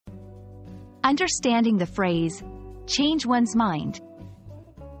Understanding the phrase, change one's mind.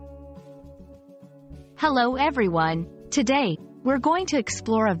 Hello everyone. Today, we're going to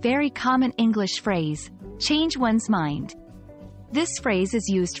explore a very common English phrase, change one's mind. This phrase is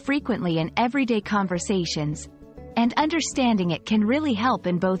used frequently in everyday conversations, and understanding it can really help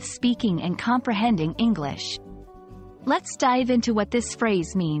in both speaking and comprehending English. Let's dive into what this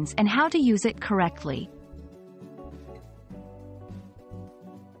phrase means and how to use it correctly.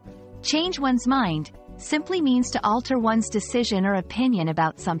 Change one's mind simply means to alter one's decision or opinion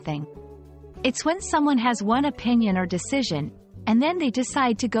about something. It's when someone has one opinion or decision, and then they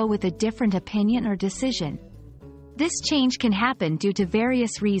decide to go with a different opinion or decision. This change can happen due to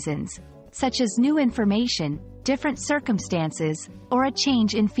various reasons, such as new information, different circumstances, or a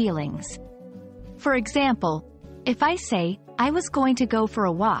change in feelings. For example, if I say, I was going to go for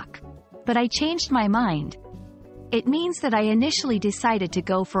a walk, but I changed my mind, it means that I initially decided to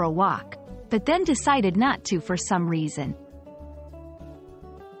go for a walk, but then decided not to for some reason.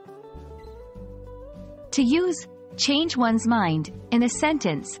 To use change one's mind in a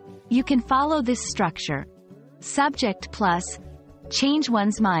sentence, you can follow this structure: subject plus change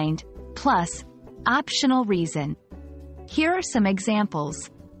one's mind plus optional reason. Here are some examples.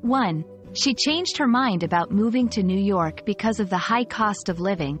 1. She changed her mind about moving to New York because of the high cost of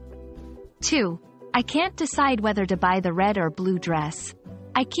living. 2. I can't decide whether to buy the red or blue dress.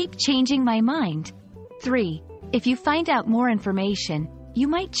 I keep changing my mind. 3. If you find out more information, you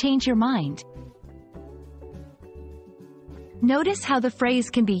might change your mind. Notice how the phrase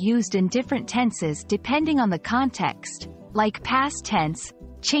can be used in different tenses depending on the context, like past tense,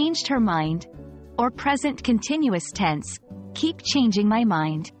 changed her mind, or present continuous tense, keep changing my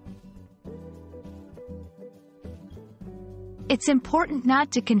mind. It's important not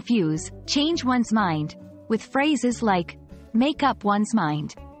to confuse change one's mind with phrases like make up one's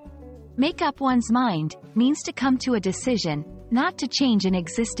mind. Make up one's mind means to come to a decision, not to change an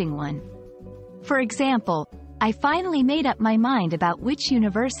existing one. For example, I finally made up my mind about which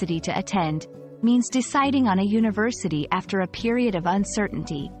university to attend, means deciding on a university after a period of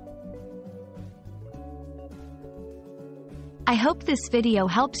uncertainty. I hope this video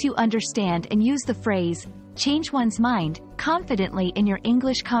helps you understand and use the phrase, change one's mind, confidently in your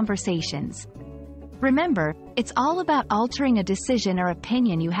English conversations. Remember, it's all about altering a decision or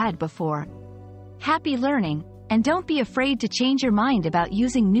opinion you had before. Happy learning, and don't be afraid to change your mind about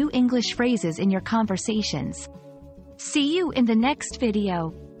using new English phrases in your conversations. See you in the next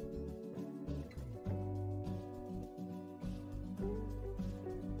video.